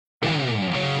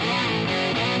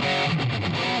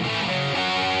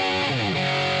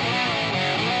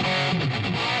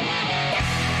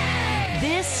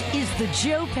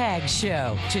Joe Pags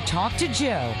Show. To talk to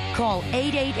Joe, call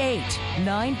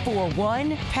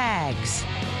 888-941-PAGS.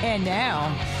 And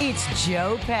now, it's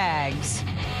Joe Pags.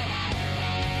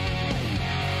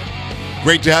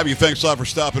 Great to have you. Thanks a lot for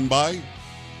stopping by.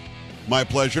 My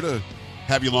pleasure to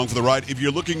have you along for the ride. If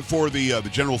you're looking for the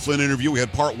General Flynn interview, we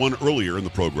had part one earlier in the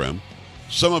program.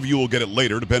 Some of you will get it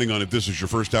later, depending on if this is your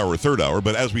first hour or third hour.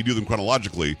 But as we do them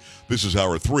chronologically, this is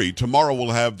hour three. Tomorrow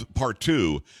we'll have part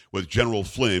two with General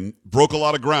Flynn. Broke a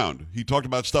lot of ground. He talked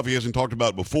about stuff he hasn't talked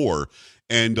about before.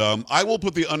 And I will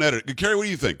put the unedited. Carrie, what do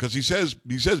you think? Because he says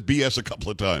BS a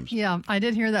couple of times. Yeah, I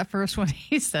did hear that first one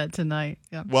he said tonight.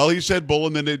 Yeah. Well, he said bull,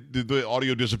 and then the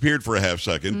audio disappeared for a half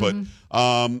second. Mm-hmm.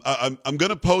 But I'm going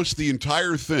to post the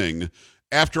entire thing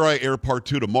after I air part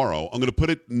two tomorrow. I'm going to put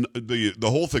it the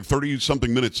whole thing,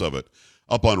 30-something minutes of it,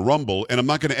 up on Rumble, and I'm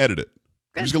not going to edit it.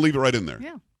 Good. I'm just going to leave it right in there.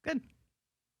 Yeah, good.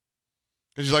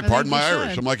 Because he's like, pardon my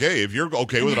Irish. I'm like, hey, if you're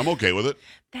okay with it, I'm okay with it.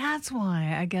 That's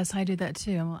why I guess I do that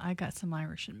too. I got some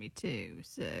Irish in me too.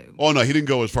 So. Oh, no, he didn't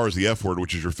go as far as the F word,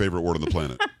 which is your favorite word on the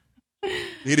planet.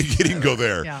 He didn't go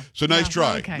there. Yeah. So nice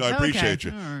try. Okay. No, I appreciate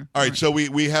you. All right, so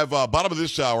we have bottom of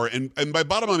this hour, and by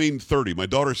bottom I mean 30. My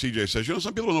daughter CJ says,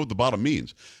 some people don't know what the bottom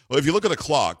means. Well, if you look at a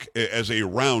clock as a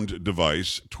round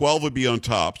device, 12 would be on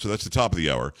top, so that's the top of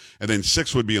the hour, and then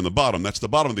 6 would be on the bottom. That's the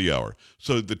bottom of the hour.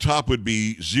 So the top would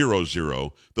be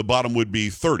 00, the bottom would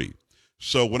be 30.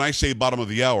 So when I say bottom of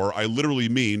the hour, I literally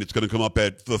mean it's going to come up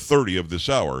at the 30 of this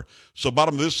hour. So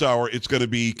bottom of this hour, it's going to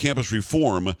be campus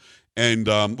reform. And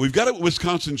we've got a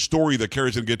Wisconsin story that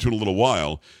Carrie's going to get to in a little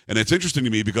while. And it's interesting to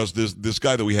me because this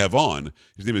guy that we have on,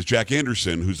 his name is Jack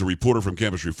Anderson, who's the reporter from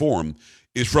Campus Reform,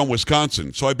 is from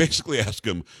Wisconsin. So I basically asked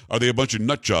him, are they a bunch of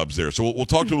nut jobs there? So we'll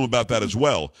talk to him about that as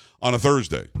well on a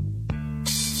Thursday.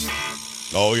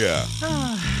 Oh, yeah.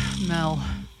 Mel.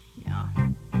 Yeah.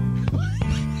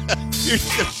 You're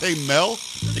just going to say Mel?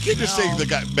 You can't just say the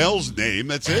guy Mel's name.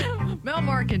 That's it? Mel,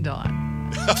 Mark, and Dawn.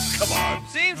 Come on.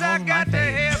 Seems I got to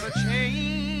have a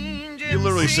change. You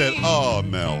literally said, oh,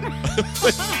 Mel.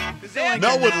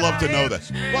 Mel would love to know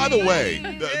that. By the way,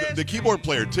 the keyboard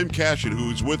player, Tim Cashin,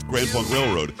 who's with Grand Funk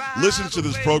Railroad, listens to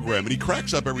this program, and he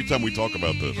cracks up every time we talk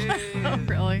about this. Oh,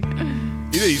 really?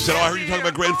 He said, I heard you talking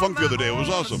about Grand Funk the other day. It was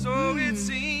awesome. So it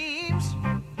seems.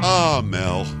 Oh,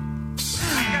 Mel.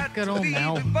 Good old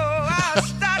Mel.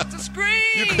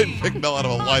 You couldn't pick Mel out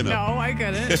of a lineup. No, I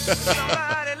couldn't.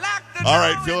 All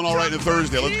right, feeling all right on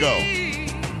Thursday. Let's go.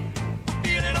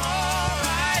 Feeling all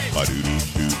right. I'm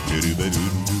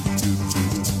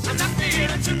not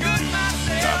feeling too good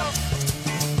myself.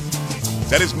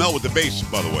 That is Mel with the bass,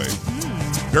 by the way.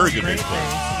 Very good bass player.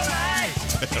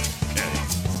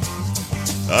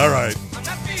 All right. All right. I'm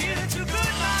not feeling too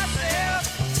good myself.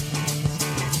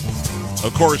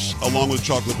 Of course, along with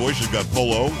Chocolate Voice, you've got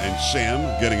Polo and Sam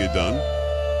getting it done.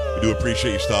 We do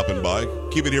appreciate you stopping by.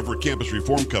 Keep it here for Campus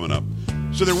Reform coming up.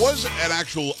 So there was an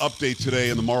actual update today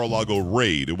in the Mar-a-Lago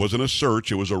raid. It wasn't a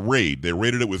search. It was a raid. They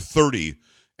raided it with 30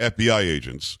 FBI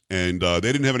agents, and they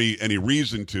didn't have any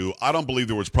reason to. I don't believe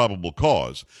there was probable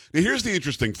cause. Now, here's the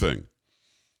interesting thing.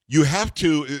 You have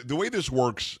to, the way this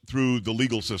works through the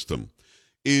legal system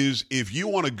is if you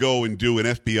want to go and do an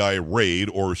FBI raid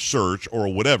or search or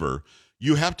whatever,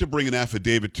 you have to bring an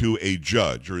affidavit to a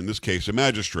judge, or in this case, a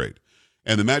magistrate.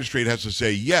 And the magistrate has to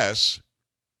say, yes,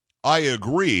 I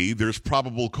agree, there's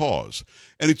probable cause.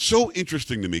 And it's so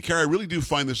interesting to me, Carrie, I really do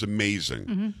find this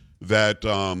amazing that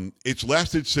it's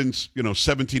lasted since,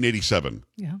 1787.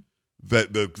 Yeah.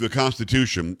 That the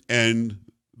Constitution and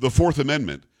the Fourth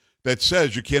Amendment that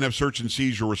says you can't have search and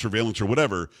seizure or surveillance or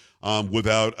whatever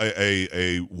without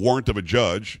a warrant of a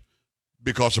judge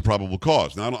because of probable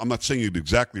cause. Now, I'm not saying it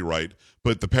exactly right,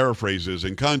 but the paraphrase is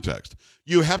in context.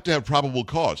 You have to have probable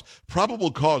cause.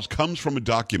 Probable cause comes from a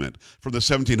document from the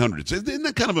 1700s. Isn't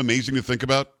that kind of amazing to think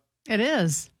about? It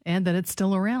is. And that it's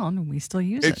still around and we still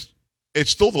use it. It's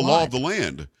still the law of the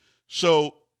land.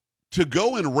 So to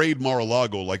go and raid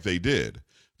Mar-a-Lago like they did,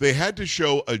 they had to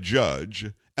show a judge,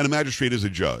 and a magistrate is a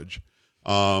judge,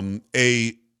 an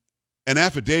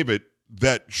affidavit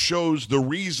that shows the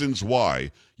reasons why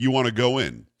you want to go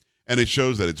in. And it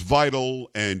shows that it's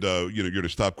vital and, you're to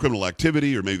stop criminal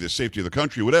activity or maybe the safety of the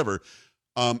country, whatever.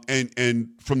 And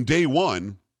from day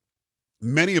one,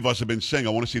 many of us have been saying,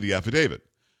 I want to see the affidavit.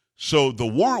 So the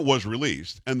warrant was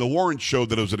released, and the warrant showed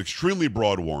that it was an extremely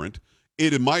broad warrant.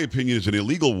 It, in my opinion, is an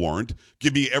illegal warrant.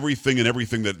 Give me everything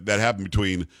that happened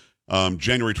between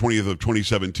January 20th of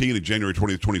 2017 and January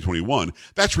 20th, 2021.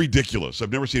 That's ridiculous.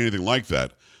 I've never seen anything like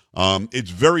that. It's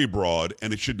very broad,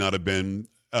 and it should not have been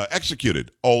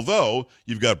executed. Although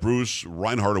you've got Bruce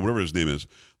Reinhardt, or whatever his name is,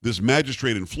 this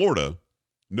magistrate in Florida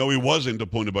No, he wasn't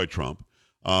appointed by Trump,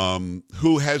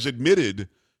 who has admitted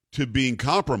to being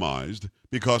compromised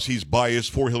because he's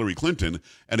biased for Hillary Clinton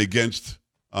and against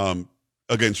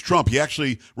Trump. He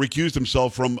actually recused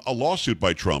himself from a lawsuit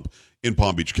by Trump in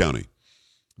Palm Beach County.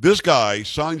 This guy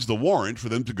signs the warrant for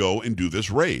them to go and do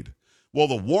this raid. Well,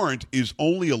 the warrant is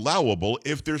only allowable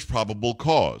if there's probable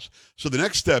cause. So the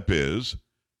next step is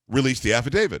release the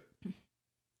affidavit.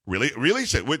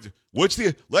 Release it.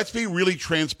 Let's be really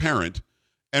transparent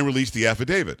and release the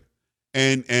affidavit.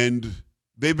 And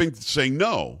they've been saying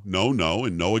no,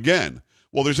 and no again.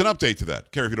 Well, there's an update to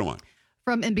that. Carrie, if you don't mind.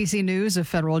 From NBC News, a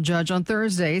federal judge on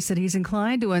Thursday said he's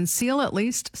inclined to unseal at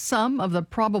least some of the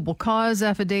probable cause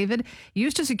affidavit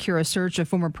used to secure a search of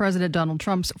former President Donald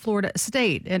Trump's Florida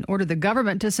estate and ordered the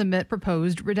government to submit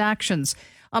proposed redactions.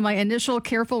 On my initial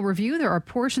careful review, there are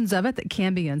portions of it that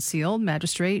can be unsealed,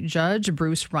 Magistrate Judge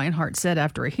Bruce Reinhart said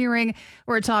after a hearing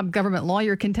where a top government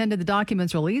lawyer contended the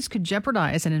document's release could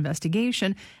jeopardize an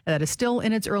investigation that is still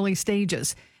in its early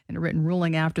stages. In a written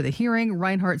ruling after the hearing,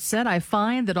 Reinhart said, I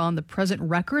find that on the present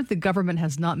record, the government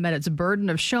has not met its burden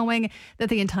of showing that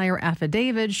the entire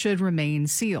affidavit should remain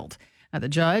sealed. Now, the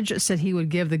judge said he would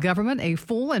give the government a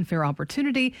full and fair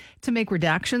opportunity to make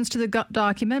redactions to the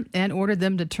document and ordered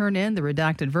them to turn in the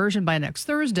redacted version by next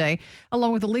Thursday,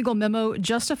 along with a legal memo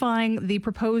justifying the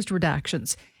proposed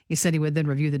redactions. He said he would then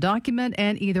review the document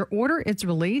and either order its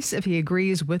release if he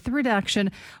agrees with the redaction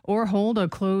or hold a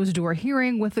closed-door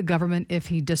hearing with the government if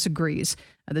he disagrees.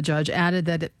 The judge added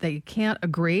that if they can't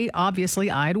agree,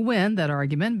 obviously I'd win that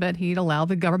argument, but he'd allow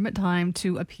the government time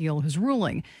to appeal his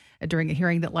ruling. During a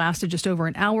hearing that lasted just over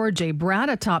an hour, Jay Bratt,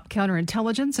 a top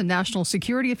counterintelligence and national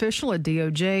security official at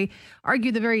DOJ,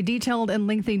 argued the very detailed and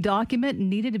lengthy document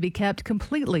needed to be kept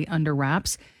completely under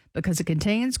wraps because it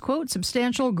contains, quote,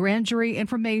 substantial grand jury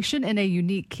information in a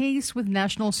unique case with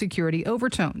national security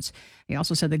overtones. He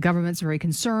also said the government's very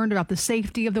concerned about the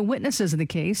safety of the witnesses in the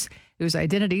case, whose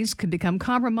identities could become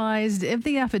compromised if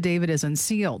the affidavit is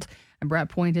unsealed. And Brett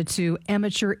pointed to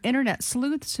amateur internet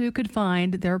sleuths who could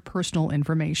find their personal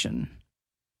information.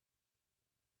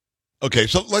 Okay,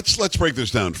 so let's break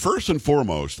this down. First and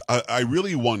foremost, I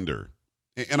really wonder,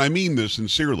 and I mean this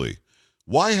sincerely,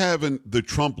 why hasn't the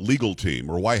Trump legal team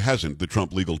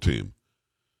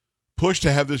pushed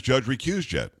to have this judge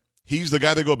recused yet? He's the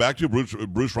guy they go back to,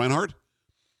 Bruce Reinhart,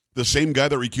 the same guy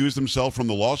that recused himself from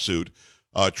the lawsuit,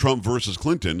 Trump versus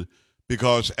Clinton,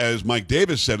 because as Mike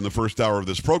Davis said in the first hour of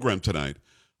this program tonight,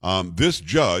 this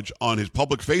judge on his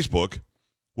public Facebook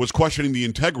was questioning the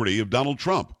integrity of Donald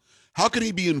Trump. How could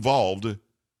he be involved,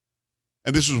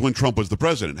 and this was when Trump was the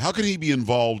president, how could he be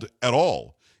involved at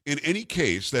all in any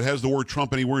case that has the word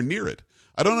Trump anywhere near it?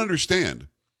 I don't understand.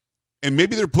 And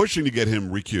maybe they're pushing to get him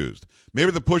recused.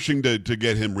 Maybe they're pushing to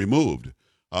get him removed.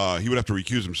 He would have to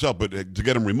recuse himself, but to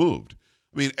get him removed.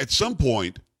 I mean, at some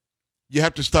point, you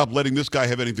have to stop letting this guy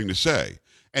have anything to say.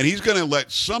 And he's going to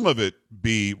let some of it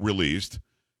be released,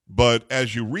 but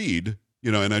as you read,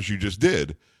 and as you just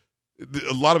did,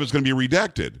 a lot of it's going to be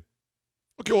redacted.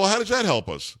 Okay, well, how does that help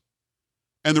us?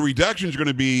 And the redaction is going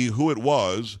to be who it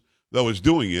was that was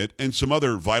doing it and some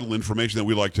other vital information that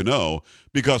we'd like to know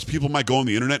because people might go on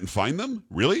the internet and find them?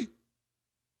 Really?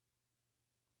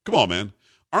 Come on, man.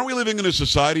 Aren't we living in a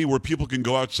society where people can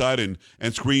go outside and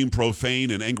scream profane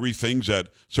and angry things at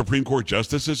Supreme Court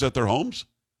justices at their homes?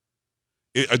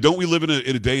 Don't we live in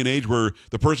a day and age where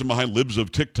the person behind Libs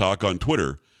of TikTok on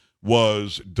Twitter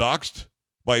was doxxed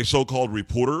by a so-called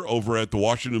reporter over at the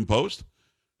Washington Post?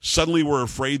 Suddenly we're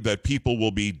afraid that people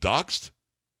will be doxxed?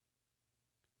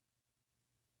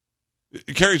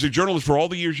 Carrie, as a journalist for all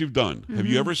the years you've done, have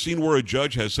you ever seen where a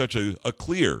judge has such a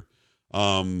clear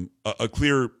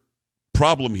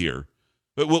problem here?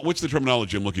 What's the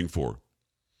terminology I'm looking for?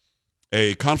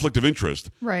 A conflict of interest.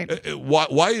 Right.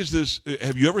 Why is this?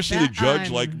 Have you ever seen a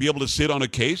judge be able to sit on a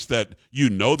case that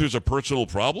there's a personal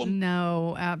problem?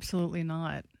 No, absolutely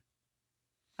not.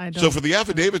 I don't. So for the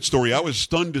affidavit story, I was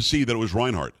stunned to see that it was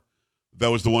Reinhart. That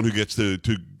was the one who gets to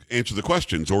answer the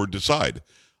questions or decide.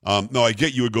 No, I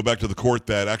get you would go back to the court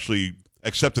that actually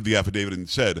accepted the affidavit and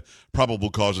said probable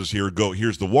causes here,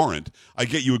 here's the warrant. I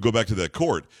get you would go back to that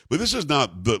court, but this is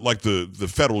not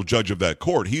the federal judge of that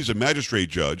court. He's a magistrate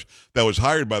judge that was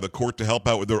hired by the court to help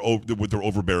out with their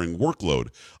overbearing workload.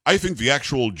 I think the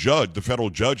actual judge, the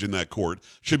federal judge in that court,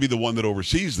 should be the one that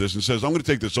oversees this and says, I'm going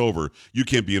to take this over. You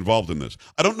can't be involved in this.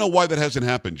 I don't know why that hasn't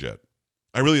happened yet.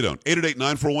 I really don't.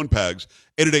 888-941-PAGS,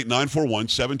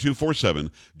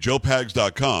 888-941-7247,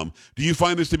 joepags.com. Do you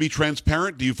find this to be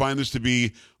transparent? Do you find this to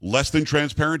be less than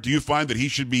transparent? Do you find that he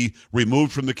should be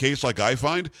removed from the case like I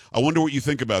find? I wonder what you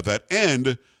think about that.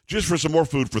 And just for some more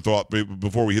food for thought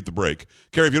before we hit the break.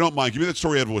 Carrie, if you don't mind, give me that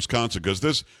story out of Wisconsin, because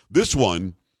this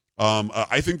one,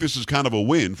 I think this is kind of a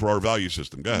win for our value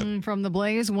system. Go ahead. From the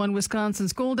Blaze, one Wisconsin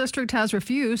school district has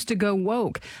refused to go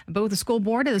woke. Both the school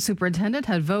board and the superintendent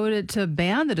had voted to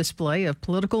ban the display of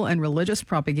political and religious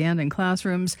propaganda in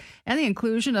classrooms and the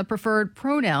inclusion of preferred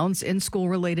pronouns in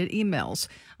school-related emails.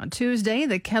 On Tuesday,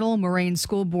 the Kettle Moraine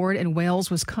School Board in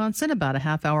Wales, Wisconsin, about a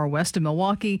half hour west of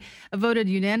Milwaukee, voted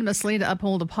unanimously to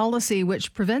uphold a policy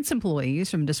which prevents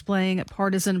employees from displaying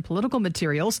partisan political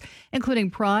materials, including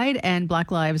Pride and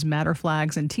Black Lives Matter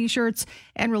flags and T-shirts,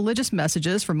 and religious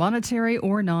messages for monetary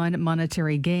or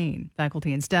non-monetary gain.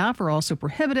 Faculty and staff are also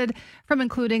prohibited from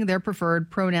including their preferred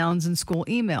pronouns in school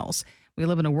emails. We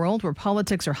live in a world where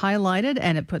politics are highlighted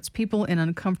and it puts people in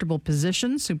uncomfortable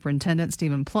positions, Superintendent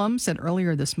Stephen Plum said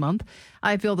earlier this month.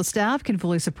 I feel the staff can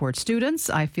fully support students.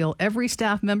 I feel every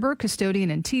staff member,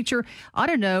 custodian, and teacher ought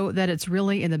to know that it's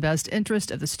really in the best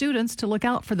interest of the students to look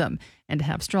out for them and to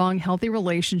have strong, healthy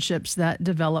relationships that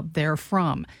develop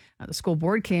therefrom. The school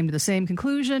board came to the same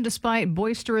conclusion despite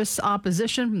boisterous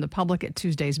opposition from the public at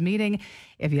Tuesday's meeting.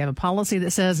 If you have a policy that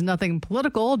says nothing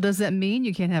political, does that mean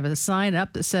you can't have a sign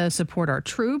up that says support our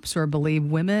troops or believe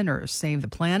women or save the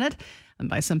planet? And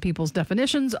by some people's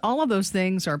definitions, all of those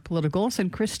things are political,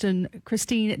 said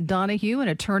Christine Donahue, an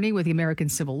attorney with the American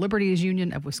Civil Liberties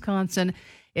Union of Wisconsin.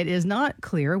 It is not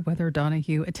clear whether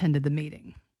Donahue attended the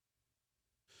meeting.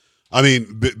 I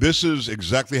mean, this is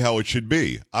exactly how it should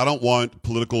be. I don't want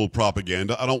political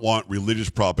propaganda. I don't want religious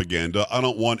propaganda. I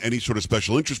don't want any sort of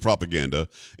special interest propaganda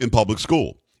in public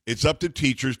school. It's up to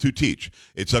teachers to teach.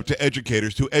 It's up to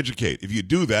educators to educate. If you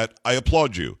do that, I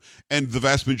applaud you. And the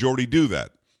vast majority do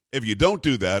that. If you don't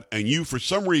do that, and you, for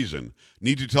some reason,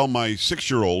 need to tell my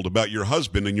 6-year-old about your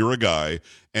husband and you're a guy,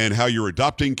 and how you're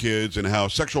adopting kids and how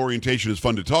sexual orientation is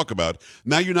fun to talk about,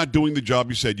 now you're not doing the job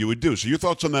you said you would do. So your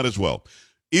thoughts on that as well.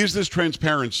 Is this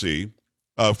transparency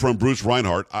from Bruce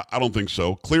Reinhardt? I don't think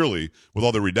so. Clearly, with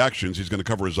all the redactions, he's going to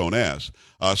cover his own ass.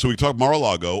 So we talk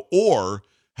Mar-a-Lago, or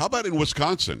how about in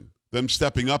Wisconsin, them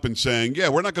stepping up and saying, yeah,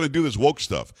 we're not going to do this woke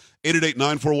stuff.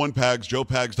 888-941-PAGS,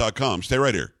 joepags.com. Stay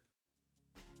right here.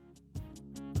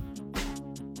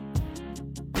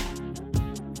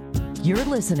 You're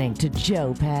listening to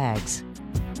Joe Pags.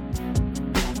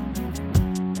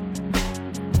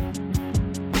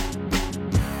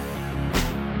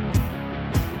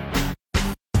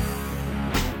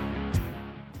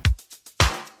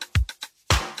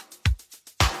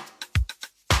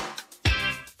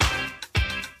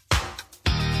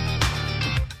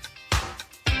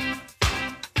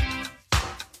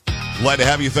 Glad to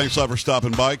have you. Thanks a lot for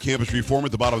stopping by. Campus Reform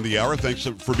at the bottom of the hour. Thanks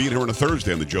for being here on a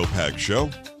Thursday on the Joe Pags Show.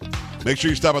 Make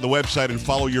sure you stop by the website and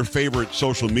follow your favorite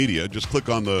social media. Just click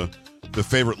on the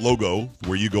favorite logo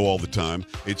where you go all the time.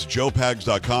 It's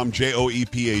joepags.com,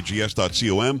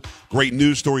 joepags.com. Great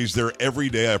news stories there every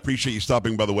day. I appreciate you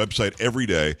stopping by the website every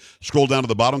day. Scroll down to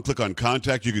the bottom, click on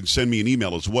contact. You can send me an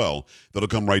email as well. That'll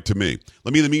come right to me.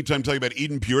 Let me, in the meantime, tell you about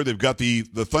Eden Pure. They've got the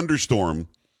Thunderstorm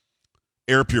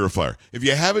air purifier. If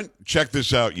you haven't checked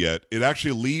this out yet, it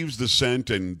actually leaves the scent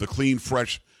and the clean,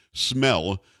 fresh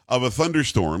smell of a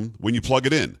thunderstorm when you plug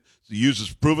it in. It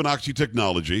uses proven oxy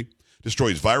technology,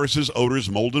 destroys viruses, odors,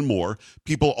 mold, and more.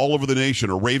 People all over the nation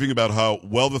are raving about how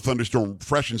well the thunderstorm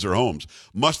freshens their homes.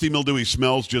 Musty, mildewy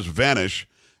smells just vanish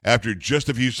after just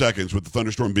a few seconds with the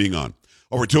thunderstorm being on.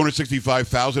 Over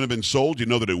 265,000 have been sold. You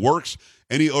know that it works.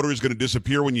 Any odor is going to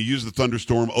disappear when you use the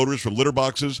Thunderstorm. Odors from litter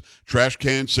boxes, trash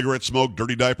cans, cigarette smoke,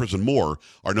 dirty diapers, and more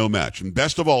are no match. And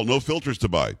best of all, no filters to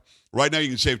buy. Right now, you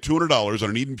can save $200 on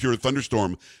an Eden Pure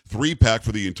Thunderstorm 3-pack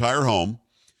for the entire home.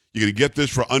 You're going to get this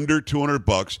for under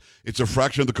 $200. It's a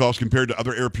fraction of the cost compared to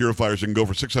other air purifiers that can go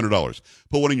for $600.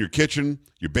 Put one in your kitchen,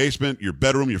 your basement, your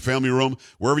bedroom, your family room,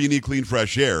 wherever you need clean,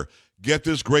 fresh air. Get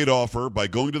this great offer by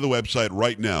going to the website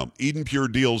right now,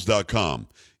 EdenPureDeals.com.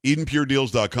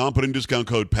 EdenPureDeals.com. Put in discount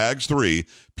code PAGS3,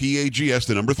 P-A-G-S,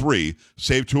 the number 3.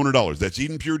 Save $200. That's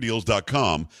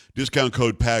EdenPureDeals.com. Discount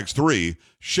code PAGS3.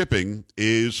 Shipping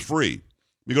is free.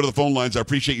 We go to the phone lines. I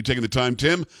appreciate you taking the time.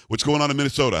 Tim, what's going on in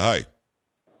Minnesota? Hi.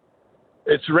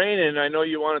 It's raining. I know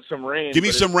you wanted some rain. Give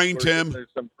me some rain, Tim. There's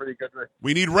some pretty good rain.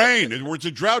 We need rain. It's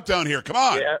a drought down here. Come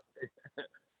on.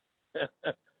 Yeah.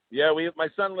 Yeah, my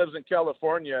son lives in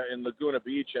California in Laguna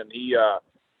Beach, and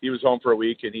he was home for a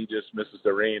week, and he just misses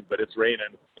the rain, but it's raining.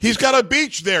 He's got a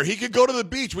beach there. He could go to the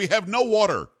beach. We have no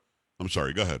water. I'm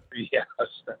sorry. Go ahead. Yes.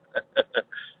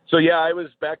 So, yeah, I was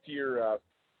back to your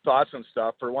thoughts and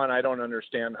stuff. For one, I don't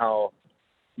understand how,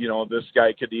 this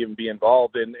guy could even be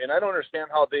involved, and I don't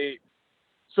understand how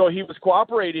so he was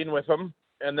cooperating with them,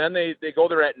 and then they go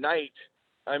there at night.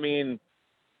 I mean,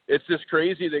 it's just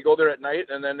crazy. They go there at night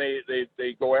and then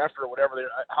they go after whatever.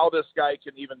 How this guy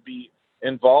can even be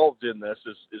involved in this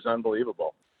is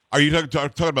unbelievable. Are you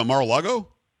talking about Mar-a-Lago?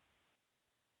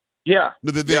 Yeah.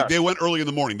 No, they went early in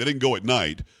the morning. They didn't go at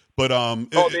night. But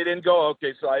they didn't go.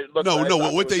 Okay, so I looked.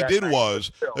 No. What they did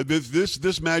was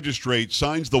this magistrate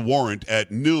signs the warrant at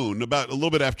noon, about a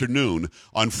little bit after noon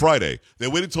on Friday. They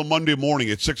waited until Monday morning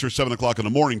at 6 or 7 o'clock in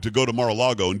the morning to go to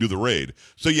Mar-a-Lago and do the raid.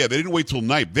 So yeah, they didn't wait till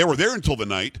night. They were there until the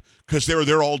night because they were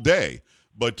there all day.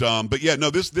 But yeah, no.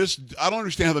 This I don't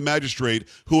understand how the magistrate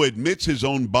who admits his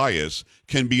own bias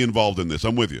can be involved in this.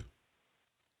 I'm with you.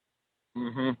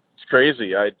 Mm-hmm. It's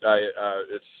crazy.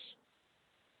 It's.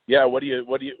 Yeah, what do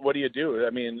you do? I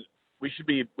mean, we should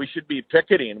be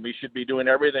picketing. We should be doing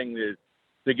everything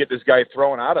to get this guy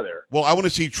thrown out of there. Well, I want to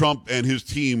see Trump and his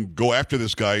team go after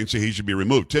this guy and say he should be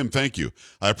removed. Tim, thank you.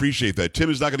 I appreciate that. Tim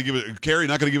is not going to give it. Carrie,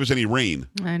 not going to give us any rain.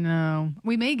 I know.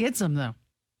 We may get some though.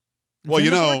 Well,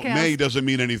 May doesn't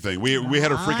mean anything. We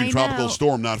had a freaking tropical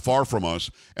storm not far from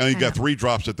us, and you got 3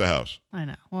 drops at the house. I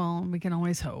know. Well, we can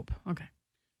always hope. Okay.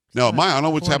 Now, I don't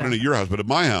know what's happening at your house, but at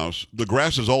my house, the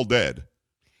grass is all dead.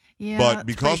 Yeah, but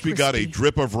because we got a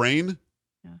drip of rain,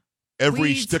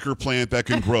 every sticker plant that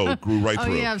can grow grew right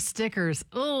through. Oh, you have stickers.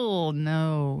 Oh,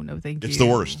 no, thank you. It's the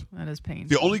worst. That is painful.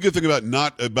 The only good thing about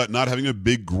not having a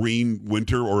big green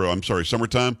winter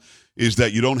summertime is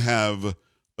that you don't have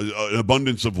an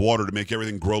abundance of water to make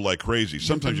everything grow like crazy.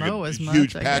 Sometimes you get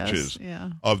huge patches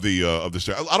of the.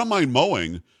 I don't mind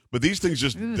mowing, but these things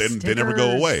just they never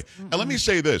go away. And let me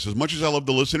say this: as much as I love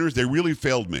the listeners, they really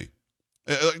failed me.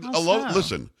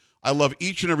 Listen. I love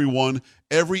each and every one,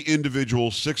 every individual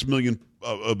 6 million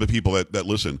of the people that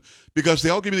listen, because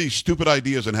they all give me these stupid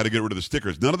ideas on how to get rid of the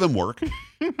stickers. None of them work.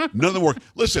 None of them work.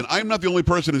 Listen, I'm not the only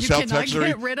person in South Texas. You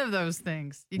cannot get rid of those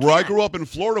things. Where I grew up in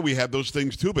Florida, we had those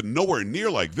things too, but nowhere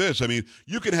near like this. I mean,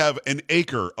 you could have an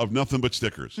acre of nothing but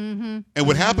stickers. Mm-hmm. And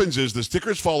what happens is the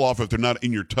stickers fall off if they're not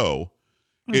in your toe.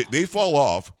 They fall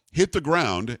off, hit the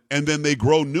ground, and then they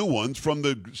grow new ones from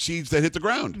the seeds that hit the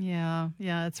ground. Yeah,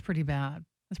 it's pretty bad.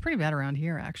 It's pretty bad around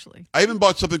here, actually. I even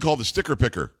bought something called the sticker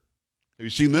picker. Have you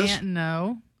seen this?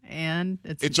 No. And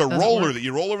it's a roller that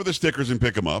you roll over the stickers and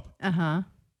pick them up. Uh-huh.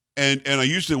 And I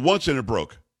used it once and it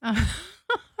broke.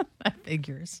 That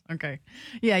figures. Okay.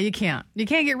 Yeah, you can't. You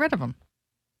can't get rid of them.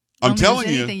 I'm telling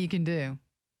you. There's anything you can do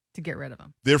to get rid of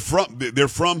them. They're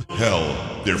from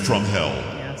hell. They're from hell.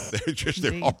 Yes.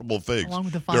 They're horrible things. Along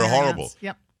with the fire They're horrible. ants.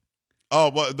 Yep. Oh,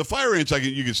 well, the fire ants,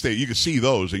 you can see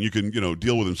those, and you can,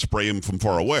 deal with them, spray them from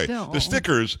far away. The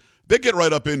stickers, they get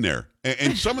right up in there,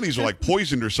 and some of these are like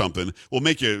poisoned or something. Will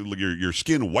make your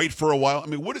skin white for a while. I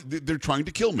mean, they're trying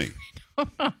to kill me.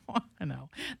 I know.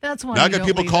 That's why. Now I got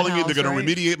people calling me. They're going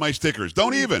to remediate my stickers.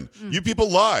 Don't even. You people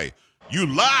lie. You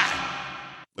lie.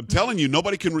 I'm telling you,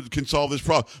 nobody can solve this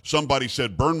problem. Somebody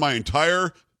said, burn my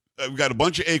entire. We've got a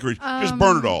bunch of acreage. Just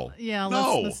burn it all. Yeah.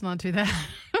 Let's not do that.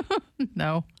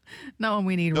 No. No,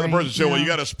 we need rain. The person said, well, you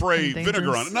got to spray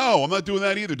vinegar on it. No, I'm not doing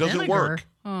that either. It doesn't work.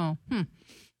 Oh.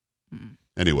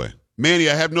 Anyway, Manny,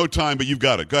 I have no time, but you've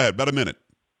got it. Go ahead. About a minute.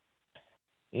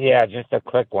 Yeah, just a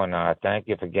quick one. Thank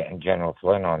you for getting General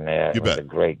Flynn on there. You bet. It was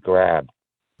a great grab.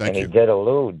 Thank you. He did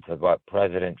allude to what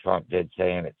President Trump did,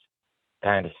 saying it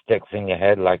kind of sticks in your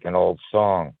head like an old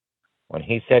song. When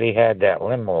he said he had that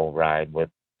limo ride with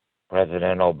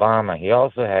President Obama, he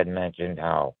also had mentioned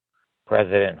how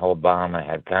President Obama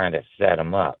had kind of set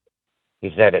him up.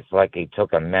 He said it's like he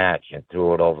took a match and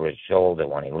threw it over his shoulder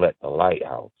when he lit the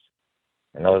lighthouse.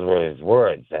 And those were his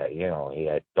words that,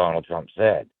 Donald Trump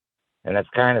said. And that's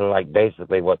kind of like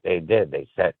basically what they did. They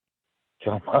set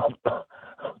Trump up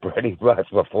pretty much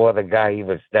before the guy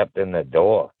even stepped in the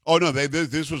door. Oh, no,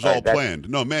 this was all planned.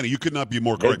 No, Manny, you could not be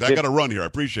more correct. I got to run here. I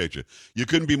appreciate you. You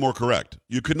couldn't be more correct.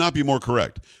 You could not be more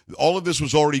correct. All of this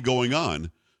was already going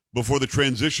on before the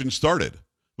transition started,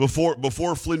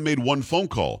 before Flynn made one phone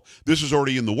call. This is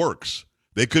already in the works.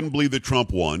 They couldn't believe that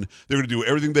Trump won. They're going to do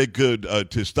everything they could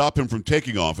to stop him from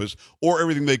taking office, or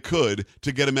everything they could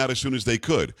to get him out as soon as they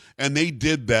could. And they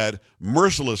did that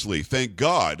mercilessly. Thank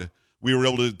God we were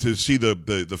able to see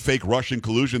the fake Russian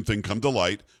collusion thing come to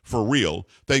light for real.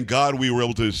 Thank God we were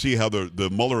able to see how the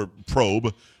Mueller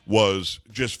probe was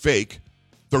just fake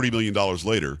 $30 million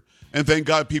later. And thank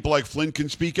God people like Flynn can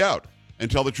speak out and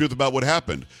tell the truth about what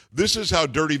happened. This is how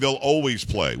dirty they'll always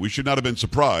play. We should not have been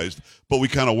surprised, but we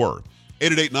kind of were.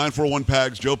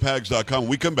 888-941-PAGS, joepags.com. When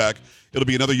we come back, it'll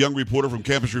be another young reporter from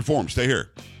Campus Reform. Stay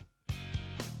here.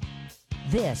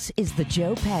 This is the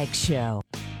Joe Pags Show.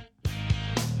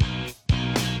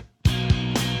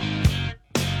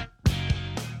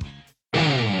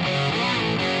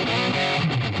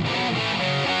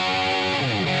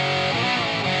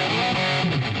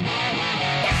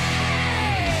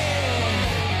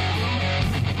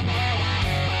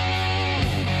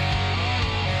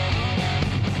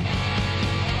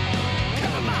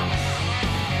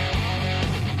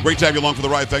 Great to have you along for the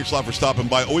ride. Thanks a lot for stopping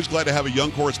by. Always glad to have a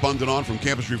young correspondent on from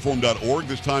campusreform.org.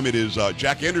 This time it is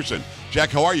Jack Anderson.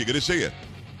 Jack, how are you? Good to see you.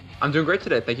 I'm doing great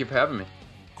today. Thank you for having me.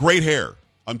 Great hair.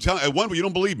 I'm telling at one point, you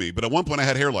don't believe me, but at one point I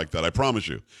had hair like that. I promise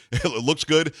you. It looks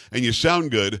good and you sound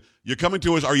good. You're coming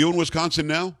to us. Are you in Wisconsin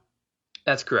now?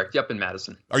 That's correct. Yep, in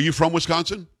Madison. Are you from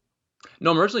Wisconsin? No,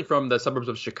 I'm originally from the suburbs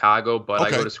of Chicago, but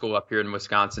Okay. I go to school up here in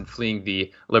Wisconsin, fleeing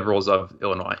the liberals of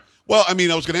Illinois. Well, I mean,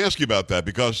 I was going to ask you about that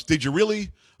because did you really?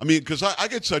 I mean, because I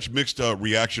get such mixed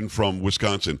reaction from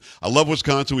Wisconsin. I love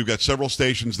Wisconsin. We've got several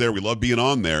stations there. We love being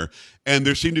on there. And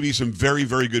there seem to be some very,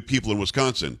 very good people in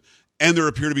Wisconsin. And there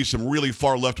appear to be some really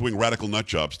far left-wing radical nut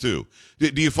jobs, too.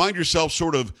 Do you find yourself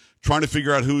sort of trying to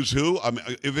figure out who's who? I mean,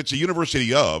 if it's a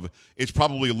university of, it's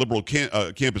probably a liberal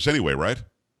campus anyway, right?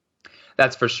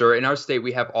 That's for sure. In our state,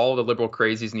 we have all the liberal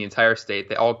crazies in the entire state.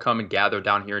 They all come and gather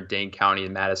down here in Dane County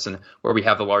in Madison, where we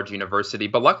have the large university.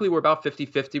 But luckily, we're about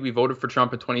 50-50. We voted for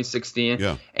Trump in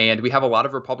 2016, and we have a lot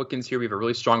of Republicans here. We have a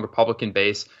really strong Republican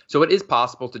base. So it is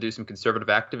possible to do some conservative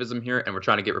activism here, and we're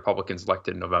trying to get Republicans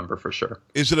elected in November for sure.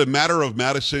 Is it a matter of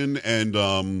Madison and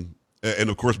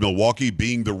of course Milwaukee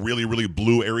being the really, really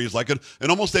blue areas like it? In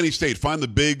almost any state, find the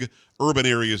big urban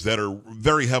areas that are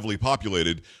very heavily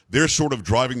populated. They're sort of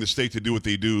driving the state to do what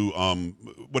they do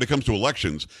when it comes to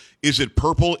elections. Is it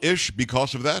purple-ish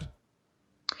because of that?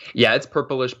 Yeah, it's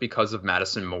purplish because of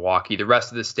Madison and Milwaukee. The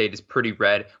rest of the state is pretty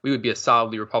red. We would be a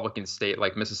solidly Republican state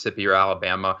like Mississippi or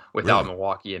Alabama without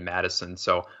Milwaukee and Madison.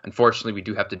 So unfortunately, we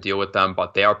do have to deal with them,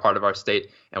 but they are part of our state,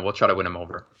 and we'll try to win them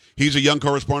over. He's a young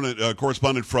correspondent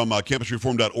from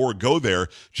campusreform.org. Go there.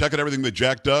 Check out everything that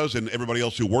Jack does and everybody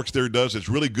else who works there does. It's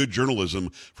really good journalism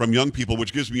from young people,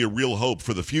 which gives me a real hope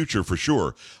for the future, for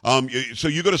sure. So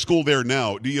you go to school there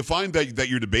now. Do you find that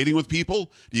you're debating with people?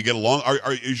 Do you get along?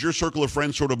 Is your circle of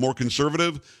friends sort of more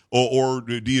conservative, or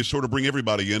do you sort of bring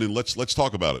everybody in and let's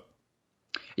talk about it?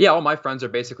 Yeah, all my friends are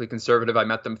basically conservative. I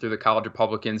met them through the College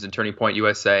Republicans and Turning Point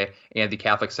USA and the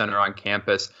Catholic Center on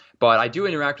campus. But I do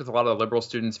interact with a lot of the liberal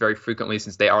students very frequently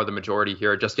since they are the majority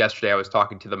here. Just yesterday, I was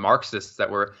talking to the Marxists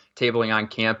that were tabling on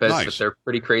campus with their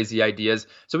pretty crazy ideas.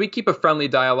 So we keep a friendly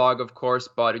dialogue, of course.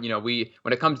 But,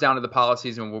 when it comes down to the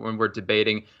policies and when we're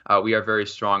debating, we are very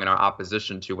strong in our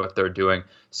opposition to what they're doing.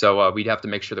 So we'd have to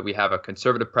make sure that we have a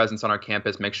conservative presence on our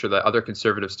campus, make sure that other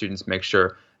conservative students make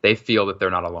sure they feel that they're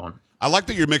not alone. I like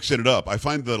that you're mixing it up. I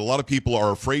find that a lot of people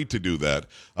are afraid to do that.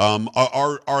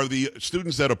 Are the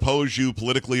students that oppose you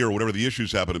politically or whatever the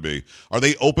issues happen to be, are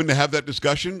they open to have that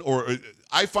discussion? Or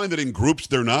I find that in groups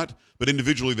they're not, but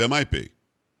individually they might be.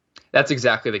 That's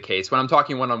exactly the case. When I'm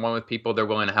talking one-on-one with people, they're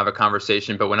willing to have a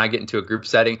conversation. But when I get into a group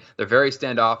setting, they're very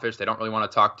standoffish. They don't really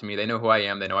want to talk to me. They know who I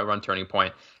am. They know I run Turning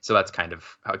Point. So that's kind of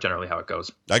generally how it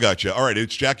goes. I got you. All right.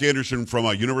 It's Jack Anderson from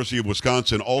University of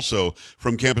Wisconsin, also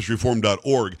from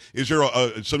campusreform.org. Is there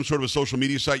some sort of a social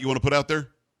media site you want to put out there?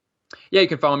 Yeah, you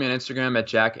can follow me on Instagram at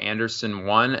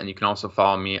JackAnderson1, and you can also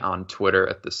follow me on Twitter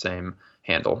at the same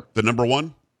handle. The number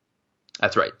one?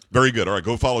 That's right. Very good. All right,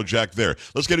 go follow Jack there.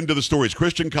 Let's get into the stories.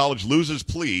 Christian college loses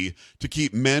plea to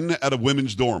keep men out of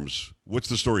women's dorms. What's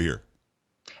the story here?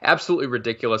 Absolutely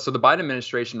ridiculous. So the Biden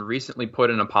administration recently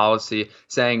put in a policy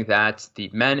saying that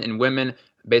the men and women,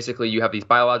 basically you have these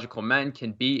biological men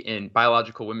can be in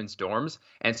biological women's dorms.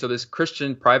 And so this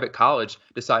Christian private college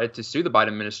decided to sue the Biden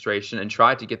administration and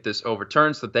try to get this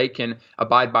overturned so that they can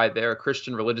abide by their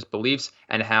Christian religious beliefs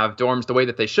and have dorms the way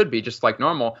that they should be, just like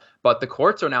normal. But the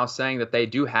courts are now saying that they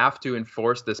do have to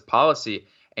enforce this policy.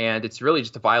 And it's really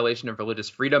just a violation of religious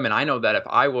freedom. And I know that if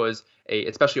I was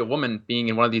especially a woman being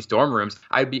in one of these dorm rooms,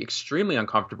 I'd be extremely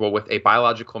uncomfortable with a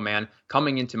biological man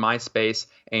coming into my space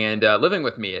and living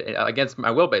with me against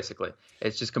my will, basically.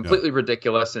 It's just completely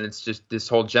ridiculous. And it's just this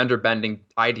whole gender bending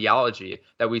ideology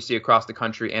that we see across the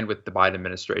country and with the Biden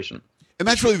administration. And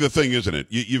that's really the thing, isn't it?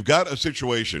 You've got a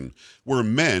situation where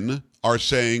men are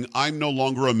saying, I'm no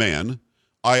longer a man.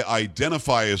 I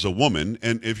identify as a woman,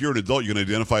 and if you're an adult, you can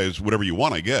identify as whatever you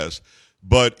want, I guess.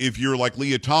 But if you're like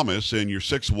Leah Thomas and you're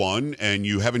 6'1" and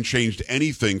you haven't changed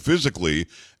anything physically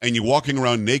and you're walking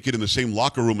around naked in the same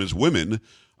locker room as women,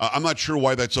 I'm not sure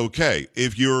why that's okay.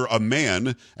 If you're a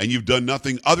man and you've done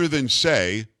nothing other than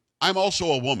say, I'm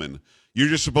also a woman, you're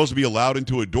just supposed to be allowed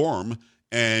into a dorm,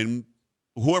 and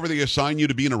whoever they assign you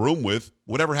to be in a room with,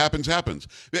 whatever happens, happens.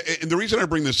 And the reason I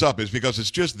bring this up is because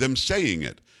it's just them saying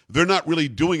it. They're not really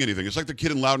doing anything. It's like the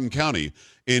kid in Loudoun County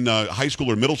in high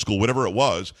school or middle school, whatever it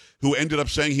was, who ended up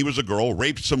saying he was a girl,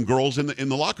 raped some girls in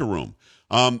the locker room.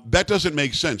 That doesn't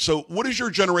make sense. So what is your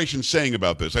generation saying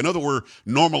about this? I know that we're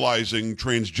normalizing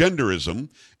transgenderism,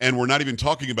 and we're not even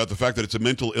talking about the fact that it's a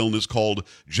mental illness called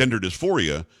gender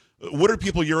dysphoria. What are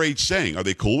people your age saying? Are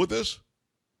they cool with this?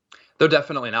 They're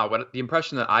definitely not. What the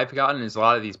impression that I've gotten is a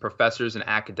lot of these professors and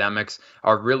academics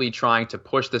are really trying to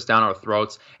push this down our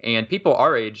throats, and people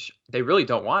our age, they really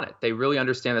don't want it. They really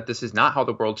understand that this is not how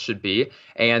the world should be.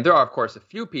 And there are, of course, a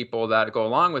few people that go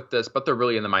along with this, but they're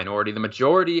really in the minority. The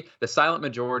majority, the silent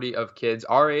majority of kids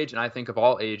our age, and I think of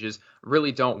all ages,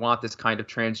 really don't want this kind of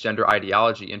transgender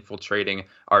ideology infiltrating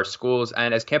our schools.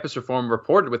 And as Campus Reform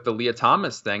reported with the Leah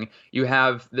Thomas thing, you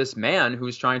have this man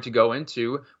who's trying to go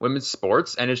into women's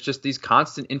sports, and it's just these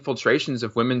constant infiltrations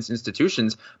of women's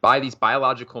institutions by these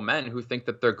biological men who think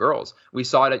that they're girls. We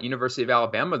saw it at University of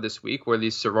Alabama this week, where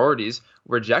these sororities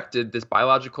rejected this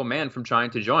biological man from trying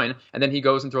to join, and then he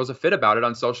goes and throws a fit about it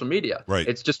on social media. Right.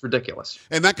 It's just ridiculous.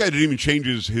 And that guy didn't even change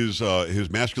his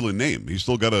masculine name. He's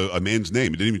still got a man's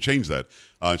name. He didn't even change that.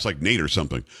 It's like Nate or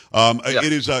something.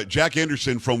 It is Jack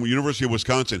Anderson from University of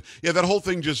Wisconsin. Yeah, that whole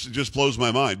thing just blows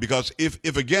my mind, because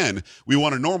if again we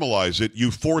want to normalize it, you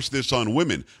force this on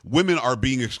women. Women are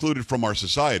being excluded from our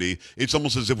society. It's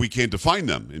almost as if we can't define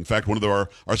them. In fact, one of our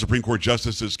Supreme Court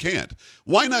justices can't.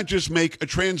 Why not just make a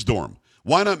trans dorm?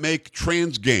 Why not make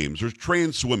trans games or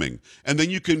trans swimming? And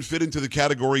then you can fit into the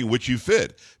category in which you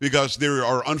fit, because there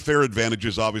are unfair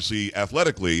advantages, obviously,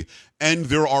 athletically, and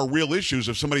there are real issues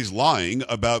if somebody's lying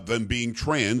about them being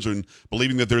trans and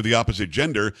believing that they're the opposite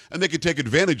gender, and they could take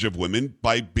advantage of women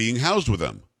by being housed with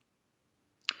them.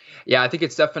 Yeah, I think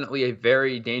it's definitely a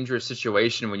very dangerous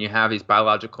situation when you have these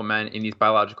biological men in these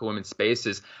biological women's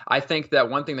spaces. I think that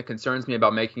one thing that concerns me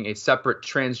about making a separate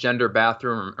transgender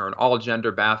bathroom or an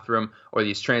all-gender bathroom or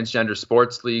these transgender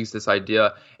sports leagues, this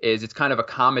idea is it's kind of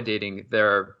accommodating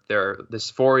their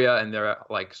dysphoria and their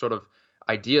like sort of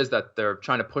ideas that they're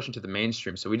trying to push into the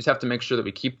mainstream. So we just have to make sure that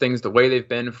we keep things the way they've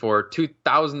been for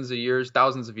thousands of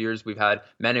years. We've had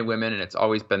men and women, and it's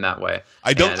always been that way.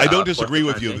 I don't disagree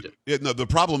with you. No, the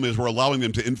problem is we're allowing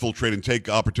them to infiltrate and take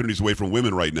opportunities away from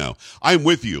women right now. I'm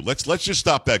with you. Let's just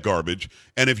stop that garbage.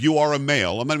 And if you are a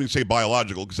male, I'm not even say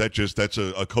biological, because that's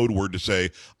a code word to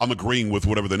say I'm agreeing with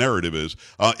whatever the narrative is.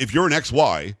 If you're an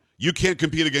XY, you can't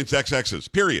compete against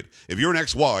XXs, period. If you're an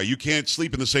XY, you can't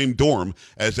sleep in the same dorm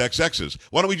as XXs.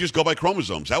 Why don't we just go by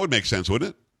chromosomes? That would make sense,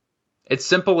 wouldn't it? It's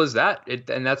simple as that.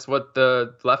 And that's what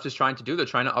the left is trying to do. They're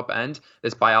trying to upend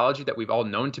this biology that we've all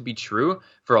known to be true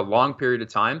for a long period of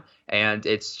time. And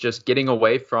it's just getting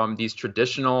away from these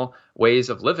traditional ways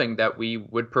of living that we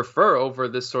would prefer over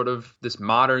this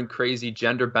modern, crazy,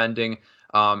 gender bending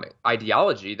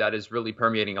ideology that is really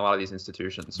permeating a lot of these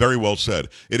institutions. Very well said.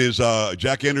 It is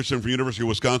Jack Anderson from University of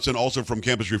Wisconsin, also from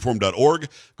campusreform.org.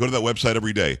 Go to that website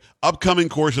every day. Upcoming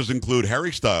courses include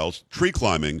Harry Styles, tree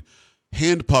climbing,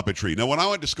 hand puppetry. Now, when I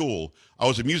went to school, I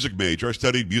was a music major. I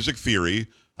studied music theory.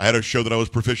 I had to show that I was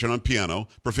proficient on piano,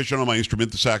 proficient on my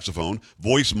instrument, the saxophone,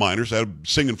 voice minors. I had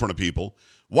to sing in front of people.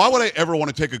 Why would I ever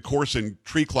want to take a course in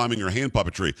tree climbing or hand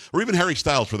puppetry, or even Harry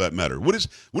Styles for that matter? What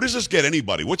does this get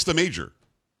anybody? What's the major?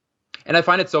 And I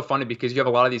find it so funny because you have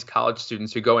a lot of these college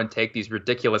students who go and take these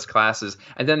ridiculous classes,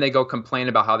 and then they go complain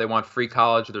about how they want free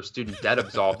college or their student debt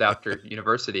absolved after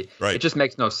university. Right. It just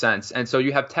makes no sense. And so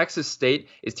you have Texas State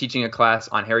is teaching a class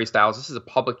on Harry Styles. This is a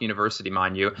public university,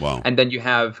 mind you. Wow. And then you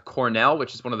have Cornell,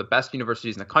 which is one of the best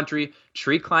universities in the country,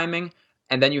 tree climbing.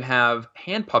 And then you have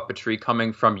hand puppetry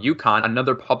coming from UConn,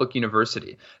 another public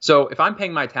university. So if I'm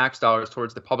paying my tax dollars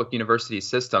towards the public university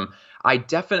system, I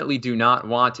definitely do not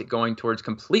want it going towards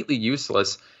completely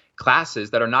useless classes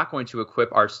that are not going to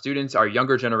equip our students, our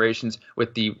younger generations,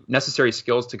 with the necessary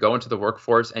skills to go into the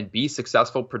workforce and be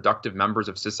successful, productive members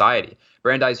of society.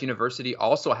 Brandeis University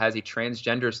also has a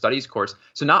transgender studies course.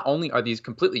 So not only are these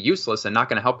completely useless and not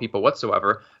going to help people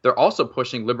whatsoever, they're also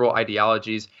pushing liberal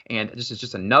ideologies. And this is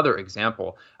just another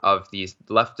example of these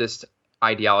leftist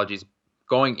ideologies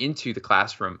going into the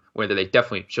classroom where they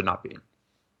definitely should not be.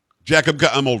 Jack,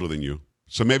 I'm older than you,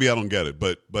 so maybe I don't get it.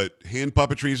 But hand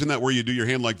puppetry, isn't that where you do your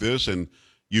hand like this and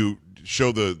you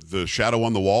show the shadow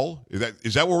on the wall?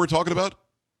 Is that what we're talking about?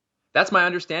 That's my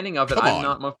understanding of it. Come I'm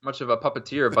on. not much of a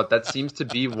puppeteer, but that seems to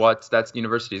be what that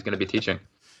university is going to be teaching.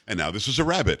 And now this is a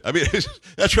rabbit. I mean,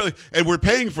 that's really, and we're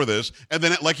paying for this. And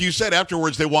then, like you said,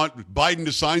 afterwards they want Biden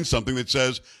to sign something that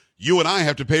says you and I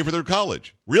have to pay for their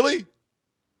college. Really?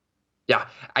 Yeah,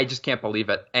 I just can't believe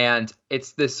it. And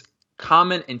it's this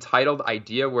common entitled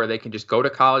idea where they can just go to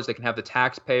college, they can have the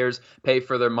taxpayers pay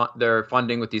for their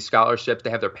funding with these scholarships,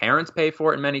 they have their parents pay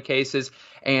for it in many cases,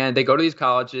 and they go to these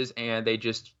colleges and they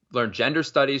just learn gender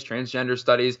studies, transgender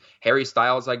studies. Harry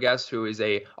Styles, I guess, who is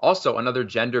also another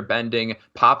gender bending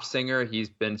pop singer. He's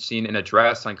been seen in a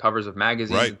dress on covers of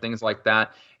magazines and things like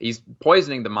that. He's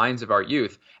poisoning the minds of our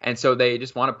youth. And so they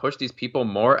just want to push these people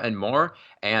more and more.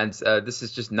 And this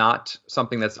is just not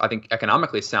something that's, I think,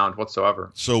 economically sound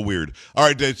whatsoever. So weird. All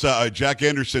right, it's Jack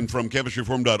Anderson from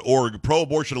campusreform.org.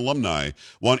 Pro-abortion alumni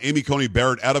want Amy Coney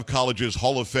Barrett out of college's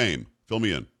Hall of Fame. Fill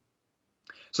me in.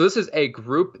 So this is a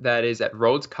group that is at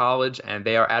Rhodes College, and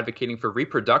they are advocating for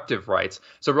reproductive rights.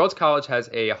 So Rhodes College has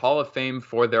a Hall of Fame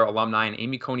for their alumni, and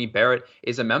Amy Coney Barrett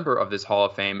is a member of this Hall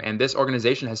of Fame. And this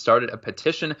organization has started a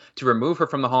petition to remove her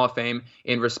from the Hall of Fame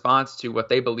in response to what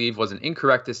they believe was an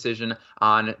incorrect decision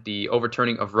on the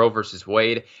overturning of Roe versus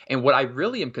Wade. And what I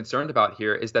really am concerned about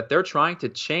here is that they're trying to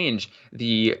change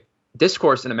the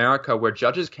discourse in America where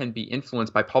judges can be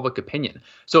influenced by public opinion.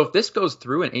 So if this goes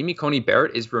through and Amy Coney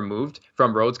Barrett is removed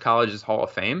from Rhodes College's Hall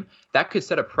of Fame, that could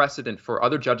set a precedent for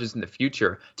other judges in the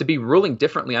future to be ruling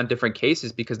differently on different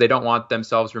cases because they don't want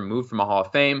themselves removed from a Hall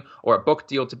of Fame or a book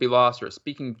deal to be lost or a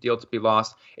speaking deal to be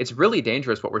lost. It's really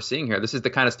dangerous what we're seeing here. This is the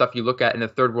kind of stuff you look at in a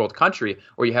third world country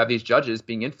where you have these judges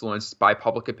being influenced by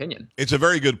public opinion. It's a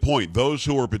very good point. Those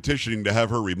who are petitioning to have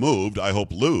her removed, I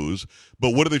hope, lose.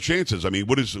 But what are the chances? I mean,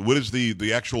 what is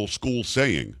the actual school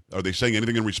saying? Are they saying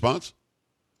anything in response?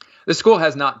 The school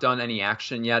has not done any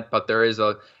action yet, but there is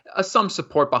some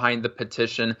support behind the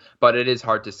petition, but it is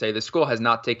hard to say. The school has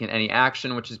not taken any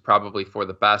action, which is probably for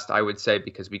the best, I would say,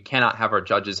 because we cannot have our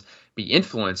judges be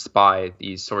influenced by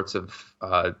these sorts of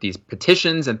these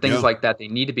petitions and things like that. They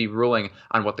need to be ruling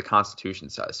on what the Constitution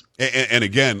says. And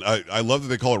again, I love that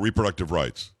they call it reproductive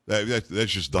rights.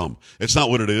 That's just dumb. It's not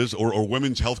what it is, or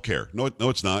women's health care. No,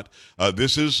 it's not.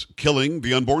 This is killing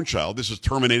the unborn child. This is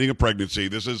terminating a pregnancy.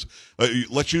 This is,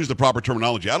 let's use the proper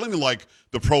terminology. I don't even like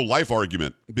the pro-life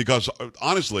argument because,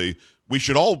 honestly, we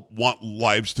should all want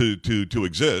lives to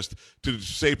exist. To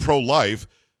say pro-life,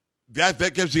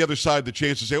 that gives the other side the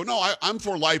chance to say, well, no, I'm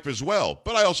for life as well,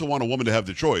 but I also want a woman to have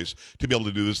the choice to be able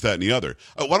to do this, that, and the other.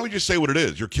 Why don't we just say what it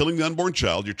is? You're killing the unborn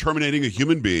child. You're terminating a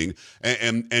human being,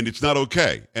 and it's not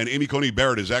okay. And Amy Coney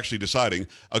Barrett is actually deciding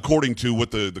according to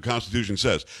what the Constitution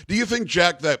says. Do you think,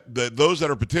 Jack, that those that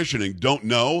are petitioning don't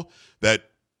know that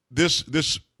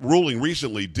this ruling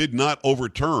recently did not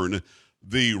overturn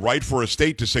the right for a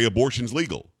state to say abortion's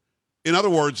legal? In other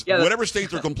words, whatever state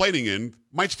they're complaining in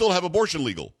might still have abortion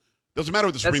legal. Doesn't matter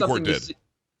what the Supreme Court did.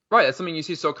 Right. That's something you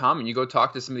see so common. You go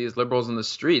talk to some of these liberals in the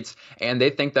streets, and they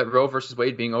think that Roe versus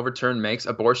Wade being overturned makes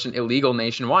abortion illegal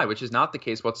nationwide, which is not the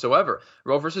case whatsoever.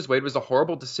 Roe versus Wade was a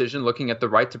horrible decision looking at the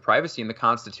right to privacy in the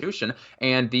Constitution,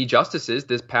 and the justices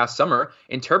this past summer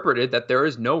interpreted that there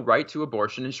is no right to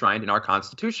abortion enshrined in our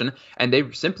Constitution, and they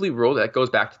simply ruled that it goes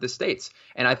back to the states.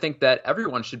 And I think that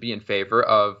everyone should be in favor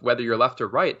of, whether you're left or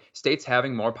right, states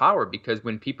having more power, because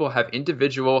when people have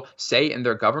individual say in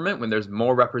their government, when there's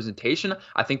more representation,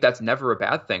 I think that's never a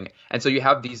bad thing. And so you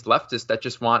have these leftists that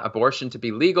just want abortion to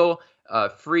be legal,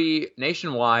 free,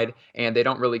 nationwide, and they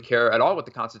don't really care at all what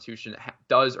the Constitution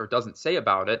does or doesn't say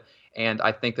about it. And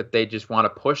I think that they just want to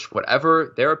push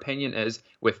whatever their opinion is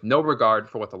with no regard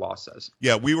for what the law says.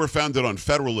 Yeah, we were founded on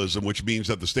federalism, which means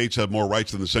that the states have more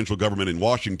rights than the central government in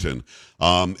Washington.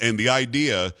 And the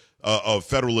idea of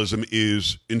federalism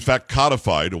is, in fact,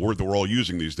 codified, a word that we're all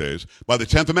using these days, by the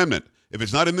 10th Amendment. If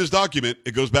it's not in this document,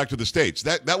 it goes back to the states.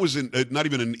 That was not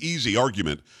even an easy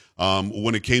argument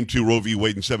when it came to Roe v.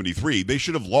 Wade in 73. They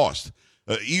should have lost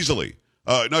easily.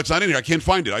 No, it's not in here. I can't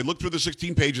find it. I looked through the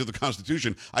 16 pages of the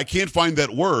Constitution. I can't find that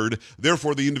word.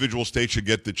 Therefore, the individual state should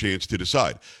get the chance to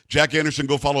decide. Jack Anderson,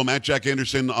 go follow him at Jack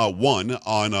Anderson 1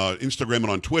 on Instagram and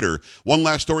on Twitter. One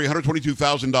last story,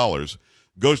 $122,000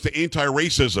 goes to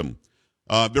anti-racism.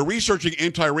 They're researching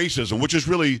anti-racism, which is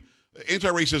really,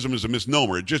 anti-racism is a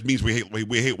misnomer. It just means we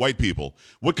hate white people.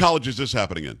 What college is this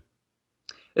happening in?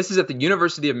 This is at the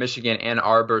University of Michigan, Ann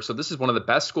Arbor. So this is one of the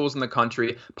best schools in the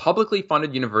country, publicly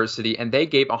funded university, and they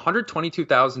gave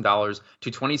 $122,000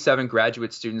 to 27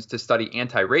 graduate students to study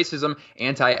anti-racism,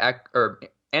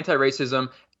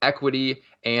 equity,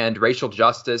 and racial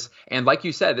justice. And like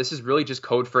you said, this is really just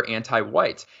code for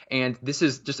anti-white. And this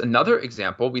is just another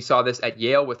example. We saw this at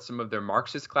Yale with some of their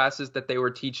Marxist classes that they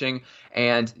were teaching.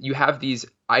 And you have these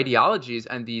ideologies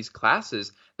and these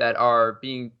classes that are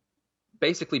being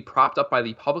basically propped up by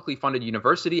the publicly funded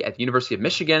university at the University of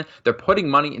Michigan. They're putting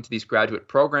money into these graduate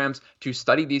programs to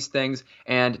study these things.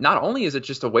 And not only is it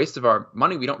just a waste of our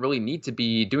money, we don't really need to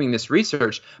be doing this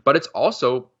research, but it's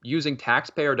also using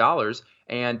taxpayer dollars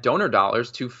and donor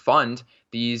dollars to fund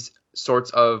these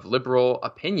sorts of liberal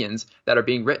opinions that are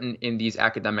being written in these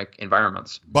academic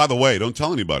environments. By the way, don't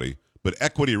tell anybody, but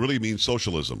equity really means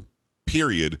socialism.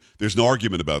 Period. There's no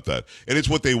argument about that. And it's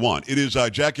what they want. It is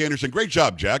Jack Anderson. Great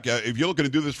job, Jack. If you're looking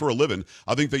to do this for a living,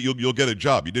 I think that you'll get a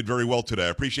job. You did very well today. I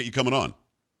appreciate you coming on.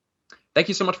 Thank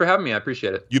you so much for having me. I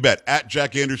appreciate it. You bet. At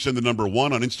Jack Anderson, the number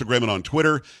 1 on Instagram and on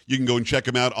Twitter. You can go and check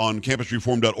him out on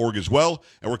campusreform.org as well.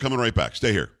 And we're coming right back.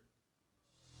 Stay here.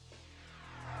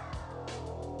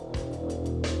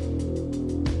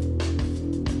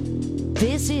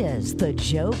 This is the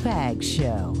Joe Pags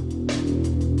Show.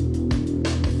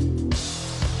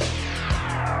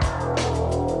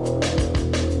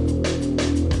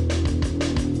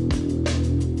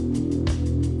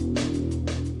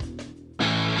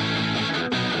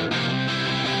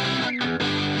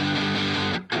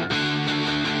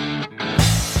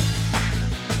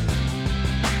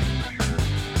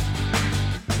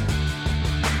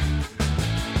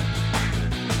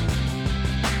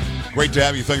 Great to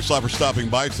have you. Thanks a lot for stopping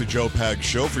by. It's the Joe Pags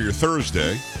Show for your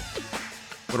Thursday. I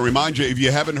want to remind you, if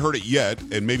you haven't heard it yet,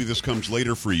 and maybe this comes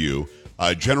later for you,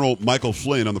 General Michael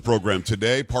Flynn on the program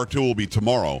today. Part 2 will be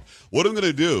tomorrow. What I'm going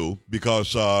to do,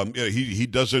 because he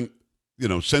doesn't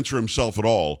censor himself at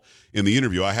all in the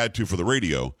interview. I had to for the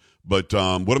radio. But what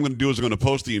I'm going to do is I'm going to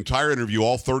post the entire interview,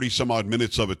 all 30-some-odd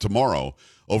minutes of it tomorrow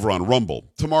over on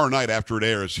Rumble. Tomorrow night after it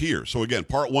airs here. So, again,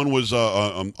 Part 1 was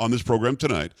on this program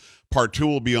tonight. Part 2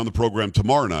 will be on the program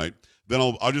tomorrow night. Then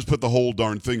I'll just put the whole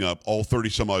darn thing up, all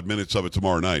 30-some-odd minutes of it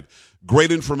tomorrow night.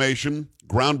 Great information,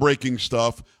 groundbreaking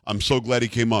stuff. I'm so glad he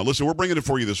came on. Listen, we're bringing it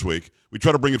for you this week. We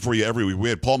try to bring it for you every week. We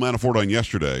had Paul Manafort on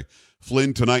yesterday,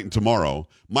 Flynn tonight and tomorrow.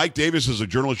 Mike Davis is a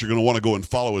journalist you're going to want to go and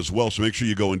follow as well, so make sure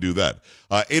you go and do that.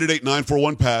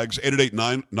 888-941-PAGS,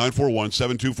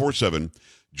 888-941-7247,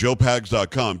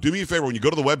 joepags.com. Do me a favor, when you go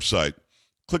to the website,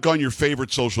 click on your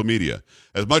favorite social media.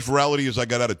 As much virality as I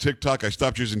got out of TikTok, I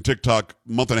stopped using TikTok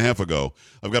a month and a half ago.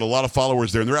 I've got a lot of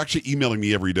followers there, and they're actually emailing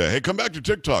me every day. Hey, come back to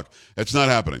TikTok. That's not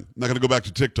happening. I'm not going to go back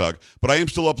to TikTok, but I am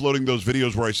still uploading those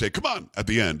videos where I say, come on, at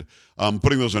the end. I'm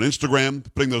putting those on Instagram,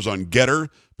 putting those on Getter,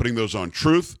 putting those on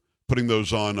Truth, putting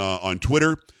those on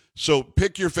Twitter. So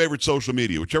pick your favorite social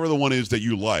media, whichever the one is that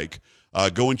you like.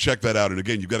 Go and check that out. And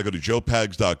again, you've got to go to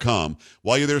joepags.com.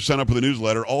 While you're there, sign up for the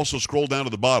newsletter. Also, scroll down to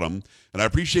the bottom. And I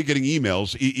appreciate getting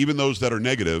emails, even those that are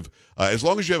negative. As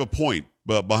long as you have a point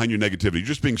behind your negativity. You're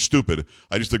just being stupid.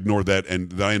 I just ignore that,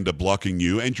 and then I end up blocking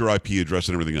you and your IP address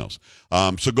and everything else.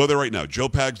 So go there right now,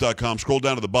 joepags.com. Scroll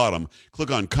down to the bottom.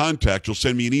 Click on Contact. You'll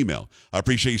send me an email. I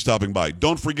appreciate you stopping by.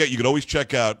 Don't forget, you can always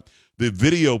check out the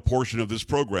video portion of this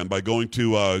program by going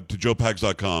to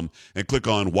joepags.com and click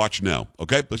on Watch Now.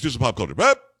 Okay? Let's do some pop culture.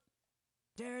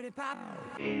 Dirty pop.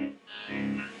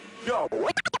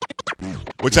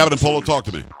 What's happening, Polo? Talk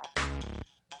to me.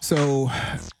 So,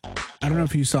 I don't know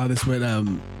if you saw this, but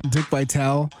Dick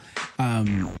Vitale,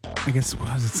 I guess,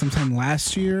 was it sometime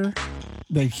last year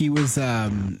that he was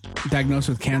diagnosed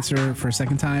with cancer for a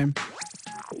second time?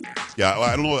 Yeah,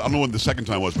 I don't know when the second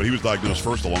time was, but he was diagnosed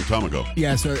first a long time ago.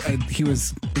 Yeah, so he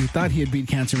thought he had beat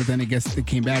cancer, but then I guess it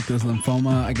came back. There was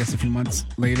lymphoma, I guess, a few months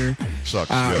later. Sucks.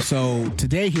 Yeah. So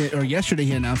yesterday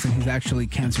he announced that he's actually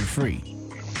cancer-free.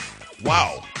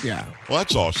 Wow. Yeah. Well,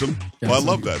 that's awesome. Yeah, well, I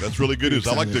love that. That's really good news.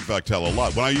 I like Dick Vitale a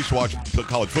lot. When I used to watch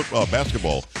college football,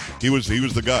 basketball, he was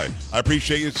the guy. I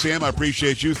appreciate you, Sam. I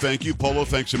appreciate you. Thank you, Polo.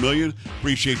 Thanks a million.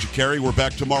 Appreciate you, Kerry. We're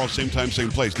back tomorrow, same time, same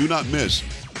place. Do not miss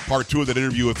part 2 of that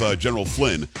interview with General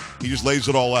Flynn. He just lays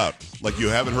it all out like you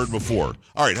haven't heard before.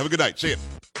 All right. Have a good night. See you.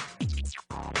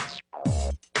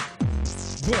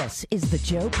 This is the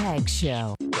Joe Pags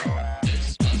Show.